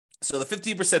 So the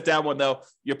 15% down one, though,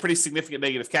 you have pretty significant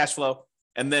negative cash flow.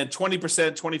 And then 20%,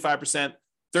 25%,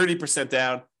 30%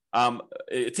 down.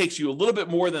 It takes you a little bit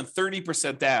more than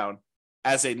 30% down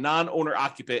as a non-owner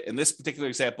occupant in this particular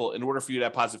example in order for you to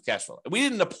have positive cash flow. And we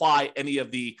didn't apply any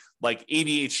of the like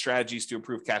 88 strategies to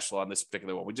improve cash flow on this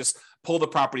particular one. We just pulled the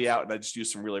property out and I just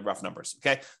used some really rough numbers.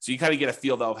 Okay. So you kind of get a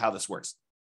feel though of how this works.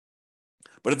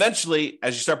 But eventually,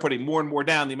 as you start putting more and more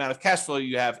down, the amount of cash flow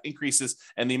you have increases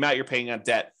and the amount you're paying on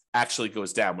debt actually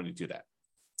goes down when you do that.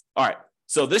 All right.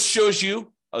 So this shows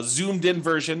you a zoomed in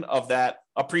version of that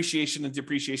appreciation and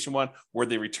depreciation one where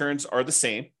the returns are the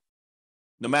same.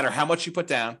 No matter how much you put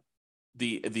down,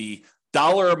 the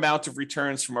dollar amount of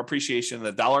returns from appreciation and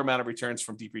the dollar amount of returns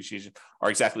from depreciation are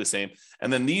exactly the same.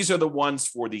 And then these are the ones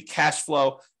for the cash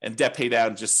flow and debt pay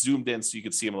down, just zoomed in so you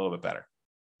can see them a little bit better.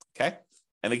 Okay.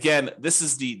 And again, this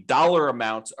is the dollar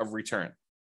amount of return.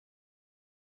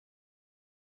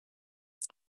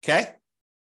 Okay.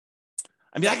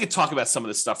 I mean, I could talk about some of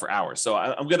this stuff for hours. So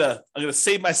I'm gonna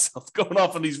save myself going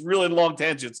off on these really long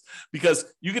tangents, because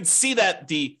you can see that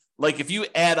if you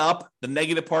add up the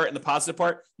negative part and the positive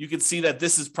part, you can see that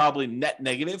this is probably net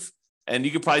negative. And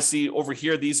you can probably see over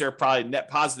here, these are probably net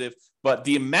positive, but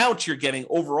the amount you're getting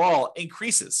overall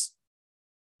increases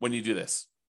when you do this.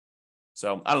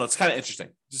 So I don't know, it's kind of interesting.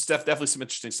 Just definitely some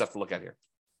interesting stuff to look at here.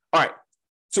 All right.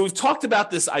 So we've talked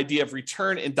about this idea of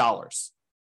return in dollars.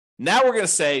 Now we're going to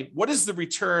say, what is the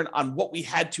return on what we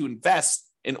had to invest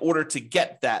in order to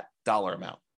get that dollar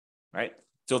amount, right?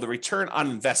 So the return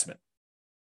on investment.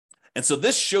 And so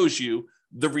this shows you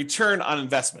the return on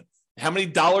investment. How many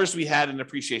dollars we had in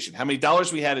appreciation, how many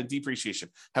dollars we had in depreciation,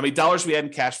 how many dollars we had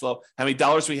in cash flow, how many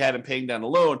dollars we had in paying down a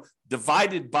loan,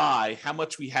 divided by how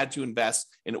much we had to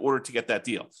invest in order to get that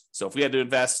deal. So if we had to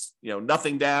invest,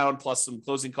 nothing down plus some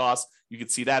closing costs, you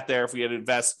could see that there. If we had to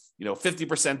invest,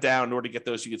 50% down in order to get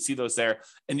those, you could see those there.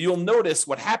 And you'll notice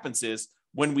what happens is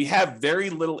when we have very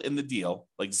little in the deal,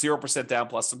 like 0% down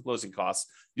plus some closing costs,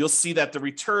 you'll see that the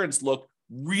returns look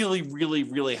really, really,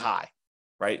 really high,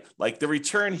 right? Like the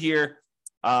return here,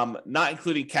 not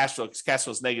including cash flow, because cash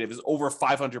flow is negative, is over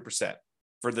 500%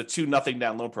 for the two nothing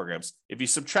down loan programs. If you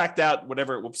subtract out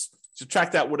whatever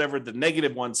the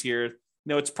negative ones here,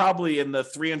 it's probably in the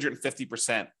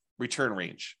 350% return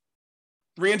range.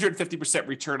 350%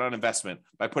 return on investment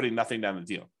by putting nothing down the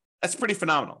deal. That's pretty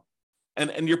phenomenal.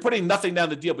 And you're putting nothing down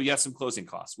the deal, but you have some closing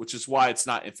costs, which is why it's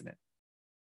not infinite.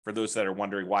 For those that are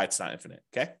wondering why it's not infinite,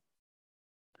 okay?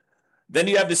 Then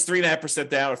you have this 3.5%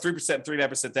 down, or 3%,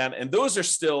 3.5% down, and those are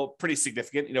still pretty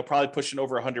significant, probably pushing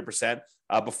over 100%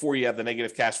 before you have the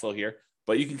negative cash flow here.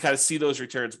 But you can kind of see those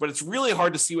returns, but it's really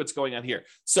hard to see what's going on here.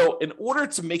 So in order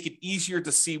to make it easier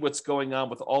to see what's going on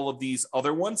with all of these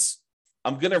other ones,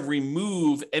 I'm going to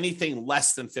remove anything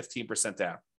less than 15%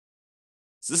 down.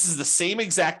 So this is the same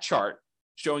exact chart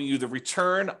showing you the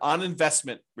return on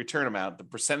investment return amount, the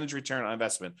percentage return on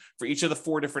investment for each of the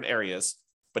four different areas.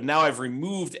 But now I've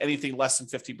removed anything less than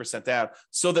 15% down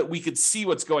so that we could see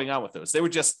what's going on with those. They were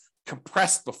just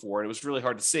compressed before, and it was really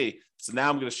hard to see. So now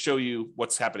I'm going to show you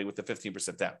what's happening with the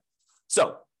 15% down.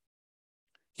 So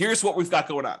here's what we've got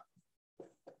going on.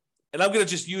 And I'm going to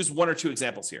just use one or two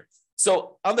examples here.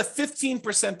 So on the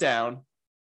 15% down,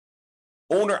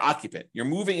 owner occupant, you're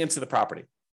moving into the property.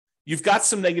 You've got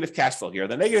some negative cash flow here.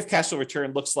 The negative cash flow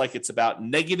return looks like it's about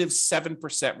negative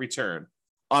 7% return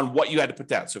on what you had to put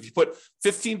down. So if you put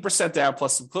 15% down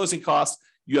plus some closing costs,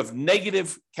 you have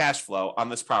negative cash flow on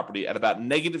this property at about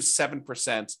negative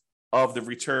 7% of the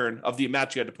return of the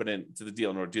amount you had to put into the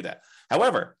deal in order to do that.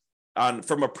 However,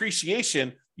 from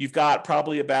appreciation, you've got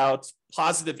probably about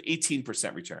positive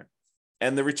 18% return.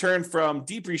 And the return from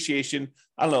depreciation,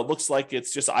 I don't know, it looks like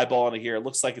it's just eyeballing it here. It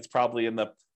looks like it's probably in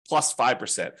the plus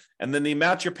 5%. And then the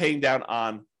amount you're paying down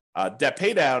on debt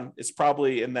pay down is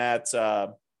probably in that,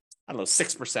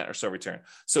 6% or so return.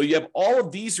 So you have all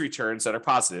of these returns that are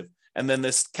positive, and then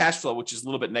this cash flow, which is a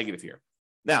little bit negative here.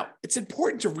 Now, it's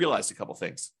important to realize a couple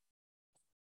things.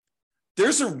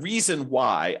 There's a reason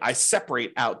why I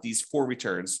separate out these four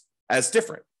returns as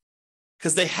different,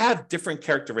 because they have different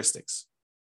characteristics.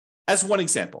 As one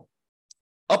example,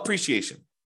 appreciation.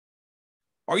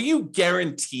 Are you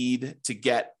guaranteed to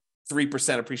get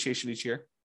 3% appreciation each year?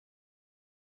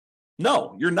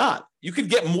 No, you're not. You could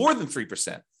get more than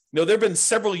 3%. There have been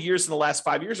several years in the last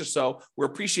 5 years or so where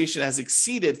appreciation has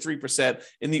exceeded 3%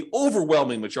 in the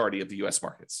overwhelming majority of the US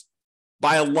markets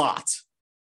by a lot,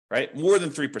 right? More than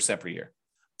 3% per year.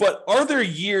 But are there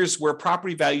years where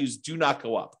property values do not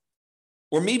go up?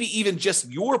 Or maybe even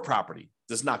just your property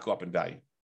does not go up in value?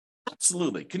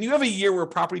 Absolutely. Can you have a year where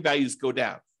property values go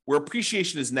down, where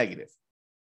appreciation is negative?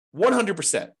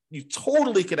 100%. You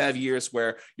totally can have years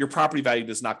where your property value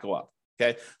does not go up.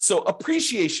 Okay. So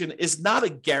appreciation is not a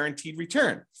guaranteed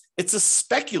return. It's a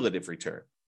speculative return,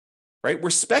 right? We're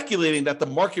speculating that the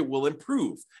market will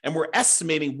improve, and we're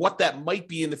estimating what that might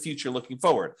be in the future looking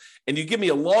forward. And you give me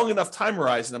a long enough time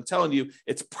horizon, I'm telling you,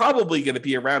 it's probably going to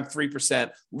be around 3%,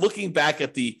 looking back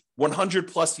at the 100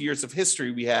 plus years of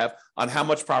history we have on how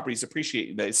much properties appreciate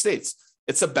in the United States.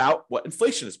 It's about what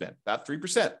inflation has been, about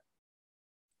 3%.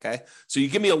 Okay. So you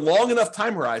give me a long enough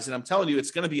time horizon, I'm telling you, it's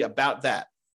going to be about that.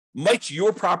 Might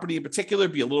your property in particular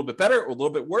be a little bit better or a little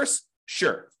bit worse?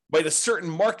 Sure. Might a certain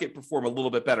market perform a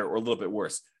little bit better or a little bit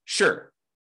worse? Sure.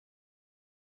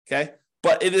 Okay.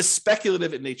 but it is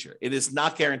speculative in nature. It is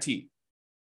not guaranteed.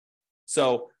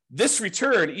 So this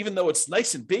return, even though it's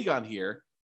nice and big on here,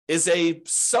 is a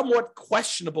somewhat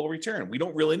questionable return. We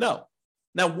don't really know.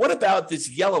 Now, what about this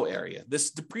yellow area,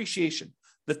 this depreciation,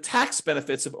 the tax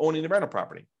benefits of owning the rental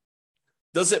property?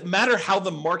 Does it matter how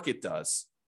the market does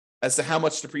as to how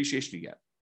much depreciation you get?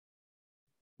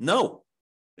 No,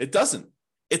 it doesn't.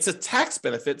 It's a tax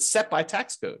benefit set by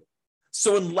tax code.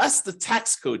 So unless the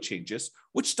tax code changes,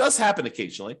 which does happen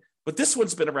occasionally, but this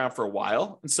one's been around for a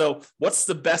while. And so what's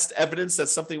the best evidence that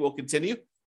something will continue?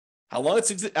 How long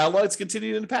it's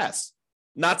continued in the past.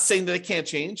 Not saying that it can't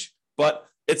change, but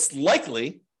it's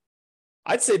likely,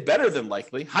 I'd say better than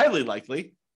likely, highly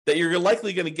likely, that you're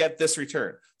likely going to get this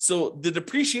return. So the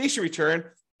depreciation return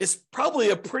is probably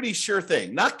a pretty sure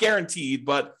thing. Not guaranteed,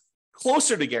 but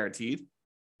closer to guaranteed.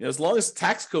 As long as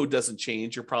tax code doesn't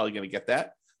change, you're probably going to get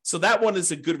that. So that one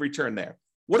is a good return there.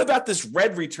 What about this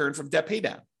red return from debt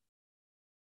paydown?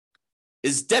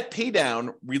 Is debt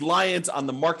paydown reliant on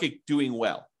the market doing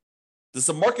well? Does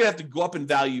the market have to go up in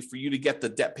value for you to get the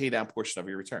debt paydown portion of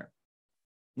your return?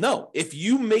 No. If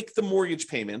you make the mortgage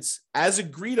payments as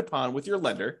agreed upon with your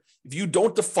lender, if you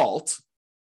don't default,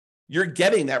 you're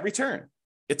getting that return.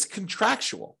 It's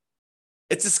contractual.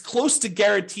 It's as close to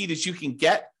guaranteed as you can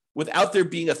get without there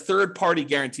being a third party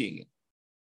guaranteeing it,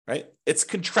 right? It's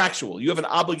contractual. You have an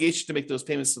obligation to make those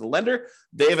payments to the lender.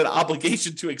 They have an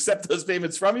obligation to accept those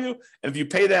payments from you. And if you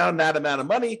pay down that amount of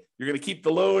money, you're going to keep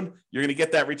the loan. You're going to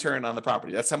get that return on the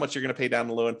property. That's how much you're going to pay down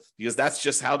the loan, because that's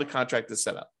just how the contract is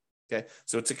set up. Okay.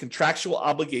 So it's a contractual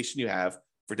obligation you have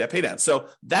for debt paydown. So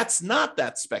that's not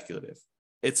that speculative.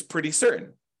 It's pretty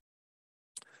certain.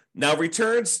 Now,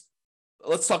 returns,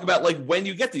 let's talk about like when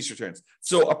you get these returns.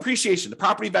 So appreciation, the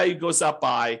property value goes up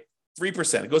by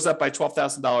 3%. It goes up by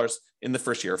 $12,000 in the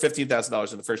first year or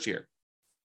 $15,000 in the first year.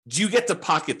 Do you get to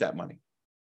pocket that money?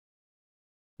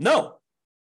 No.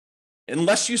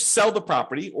 Unless you sell the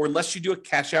property or unless you do a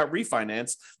cash out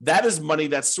refinance, that is money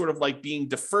that's sort of like being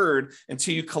deferred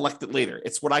until you collect it later.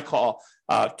 It's what I call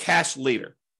cash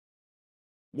later.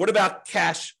 What about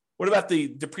cash? What about the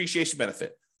depreciation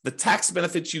benefit? The tax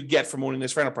benefits you get from owning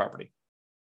this rental property.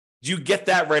 Do you get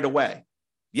that right away?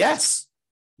 Yes,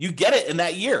 you get it in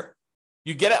that year.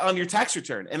 You get it on your tax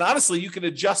return. And honestly, you can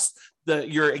adjust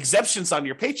your exemptions on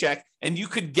your paycheck and you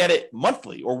could get it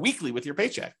monthly or weekly with your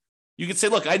paycheck. You could say,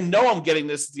 look, I know I'm getting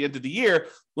this at the end of the year.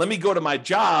 Let me go to my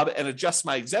job and adjust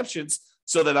my exemptions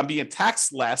so that I'm being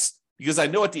taxed less, because I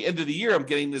know at the end of the year, I'm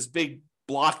getting this big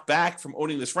block back from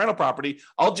owning this rental property.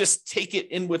 I'll just take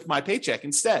it in with my paycheck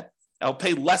instead. I'll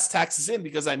pay less taxes in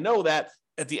because I know that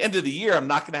at the end of the year, I'm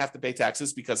not going to have to pay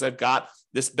taxes because I've got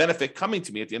this benefit coming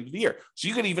to me at the end of the year. So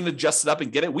you can even adjust it up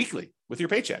and get it weekly with your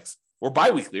paychecks or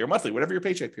biweekly or monthly, whatever your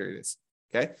paycheck period is.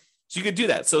 Okay. So you could do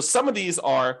that. So some of these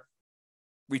are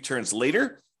returns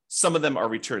later. Some of them are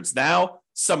returns now.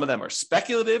 Some of them are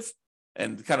speculative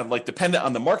and kind of like dependent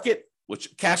on the market,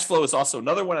 which cash flow is also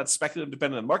another one that's speculative,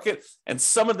 dependent on the market. And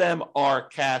some of them are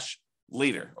cash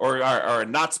later or are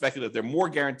not speculative. They're more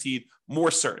guaranteed,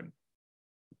 more certain.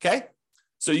 Okay.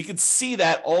 So you can see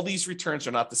that all these returns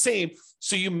are not the same.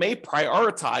 So you may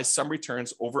prioritize some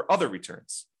returns over other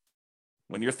returns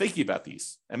when you're thinking about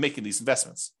these and making these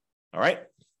investments. All right.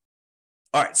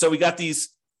 All right. So we got these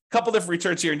couple different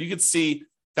returns here, and you can see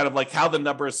kind of like how the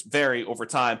numbers vary over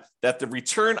time, that the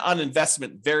return on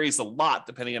investment varies a lot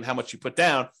depending on how much you put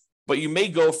down, but you may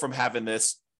go from having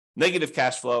this negative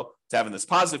cash flow to having this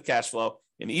positive cash flow.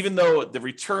 And even though the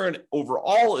return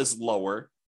overall is lower,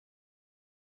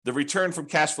 the return from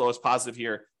cash flow is positive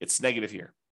here, it's negative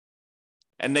here.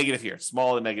 And negative here,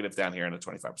 small and negative down here, and a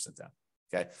 25% down.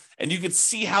 Okay. And you can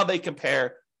see how they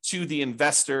compare to the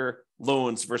investor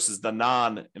loans versus the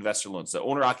non-investor loans, the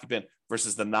owner-occupant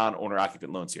versus the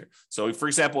non-owner-occupant loans here. So, for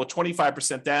example, a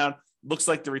 25% down, looks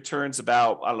like the return's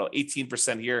about,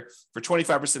 18% here. For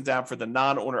 25% down for the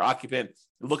non-owner-occupant, it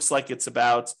looks like it's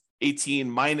about 18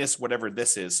 minus whatever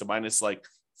this is. So minus like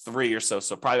 3 or so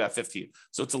probably about 15.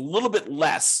 So it's a little bit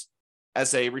less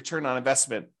as a return on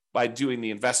investment by doing the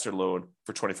investor loan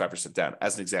for 25% down,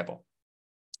 as an example.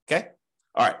 Okay.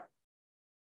 All right.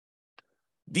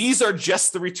 These are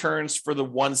just the returns for the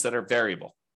ones that are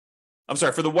variable.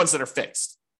 For the ones that are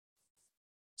fixed.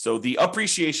 So the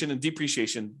appreciation and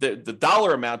depreciation, the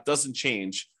dollar amount doesn't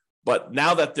change, but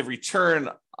now that the return,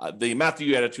 the amount that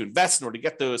you had to invest in order to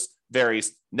get those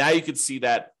varies, now you can see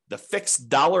that the fixed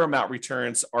dollar amount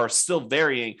returns are still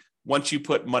varying once you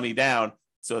put money down,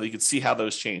 so you can see how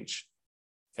those change,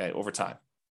 okay, over time.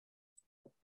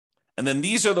 And then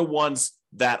these are the ones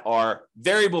that are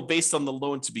variable based on the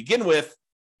loan to begin with,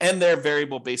 and they're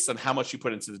variable based on how much you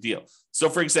put into the deal. So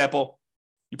for example,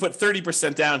 You put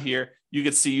 30% down here, you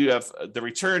can see you have the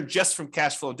return just from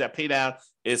cash flow and debt pay down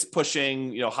is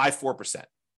pushing, high 4%.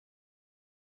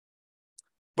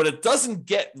 But it doesn't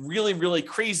get really, really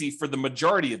crazy for the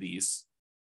majority of these,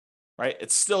 right?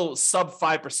 It's still sub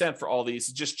 5% for all these.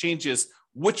 It just changes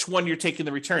which one you're taking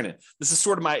the return in. This is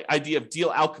sort of my idea of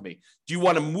deal alchemy. Do you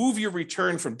want to move your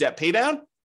return from debt pay down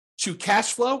to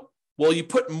cash flow? Well, you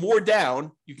put more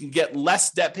down, you can get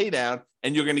less debt pay down,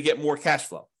 and you're going to get more cash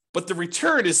flow. But the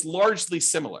return is largely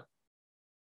similar,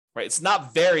 right? It's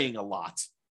not varying a lot,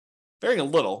 varying a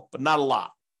little, but not a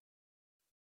lot.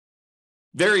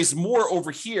 Varies more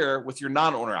over here with your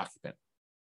non-owner occupant.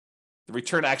 The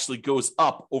return actually goes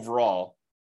up overall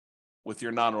with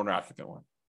your non-owner occupant one,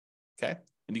 okay?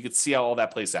 And you can see how all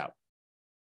that plays out.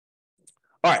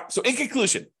 All right, so in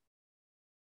conclusion,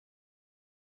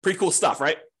 pretty cool stuff,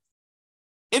 right?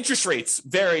 Interest rates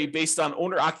vary based on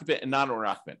owner occupant and non-owner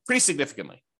occupant pretty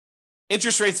significantly.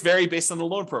 Interest rates vary based on the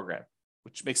loan program,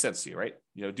 which makes sense to you, right?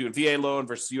 Doing VA loan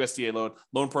versus USDA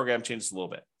loan program changes a little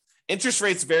bit. Interest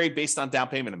rates vary based on down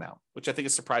payment amount, which I think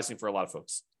is surprising for a lot of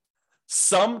folks.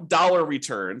 Some dollar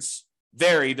returns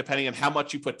vary depending on how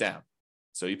much you put down.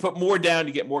 So you put more down,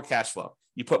 you get more cash flow.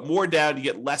 You put more down, you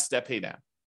get less debt pay down.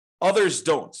 Others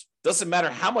don't. Doesn't matter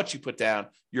how much you put down,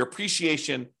 your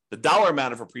appreciation, the dollar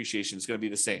amount of appreciation is going to be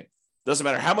the same. Doesn't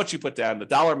matter how much you put down, the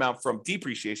dollar amount from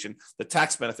depreciation, the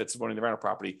tax benefits of owning the rental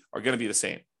property are going to be the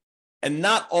same. And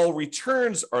not all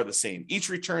returns are the same. Each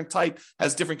return type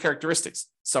has different characteristics.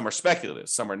 Some are speculative,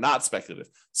 some are not speculative.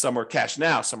 Some are cash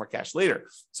now, some are cash later.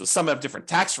 So some have different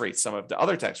tax rates, some have the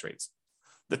other tax rates.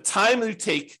 The time you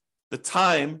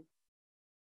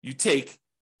take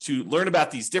to learn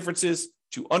about these differences,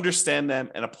 to understand them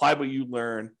and apply what you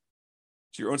learn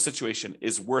to your own situation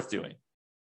is worth doing.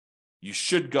 You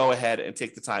should go ahead and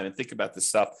take the time and think about this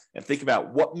stuff and think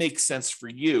about what makes sense for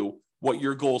you, what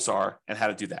your goals are, and how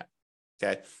to do that.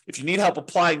 Okay. If you need help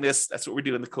applying this, that's what we're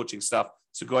doing in the coaching stuff.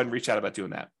 So go ahead and reach out about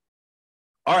doing that.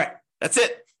 All right. That's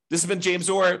it. This has been James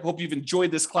Orr. Hope you've enjoyed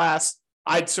this class.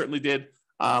 I certainly did.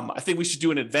 I think we should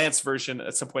do an advanced version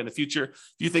at some point in the future.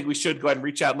 If you think we should, go ahead and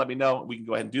reach out and let me know. We can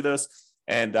go ahead and do those.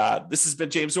 And this has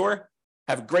been James Orr.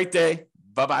 Have a great day.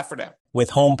 Bye-bye for now.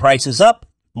 With home prices up,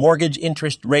 mortgage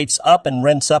interest rates up, and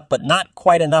rents up, but not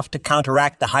quite enough to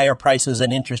counteract the higher prices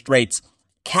and interest rates,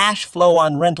 cash flow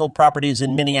on rental properties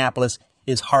in Minneapolis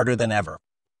is harder than ever.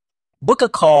 Book a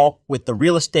call with the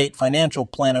Real Estate Financial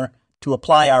Planner to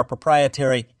apply our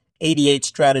proprietary 88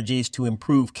 strategies to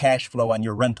improve cash flow on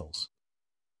your rentals.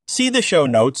 See the show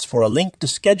notes for a link to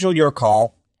schedule your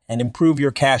call and improve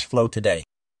your cash flow today.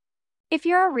 If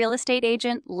you're a real estate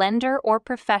agent, lender, or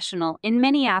professional in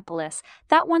Minneapolis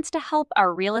that wants to help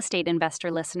our real estate investor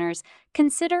listeners,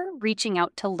 consider reaching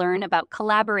out to learn about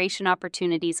collaboration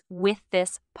opportunities with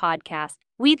this podcast.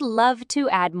 We'd love to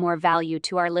add more value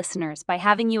to our listeners by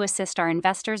having you assist our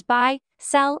investors buy,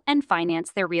 sell, and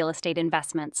finance their real estate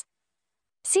investments.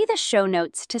 See the show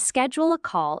notes to schedule a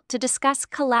call to discuss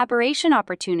collaboration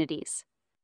opportunities.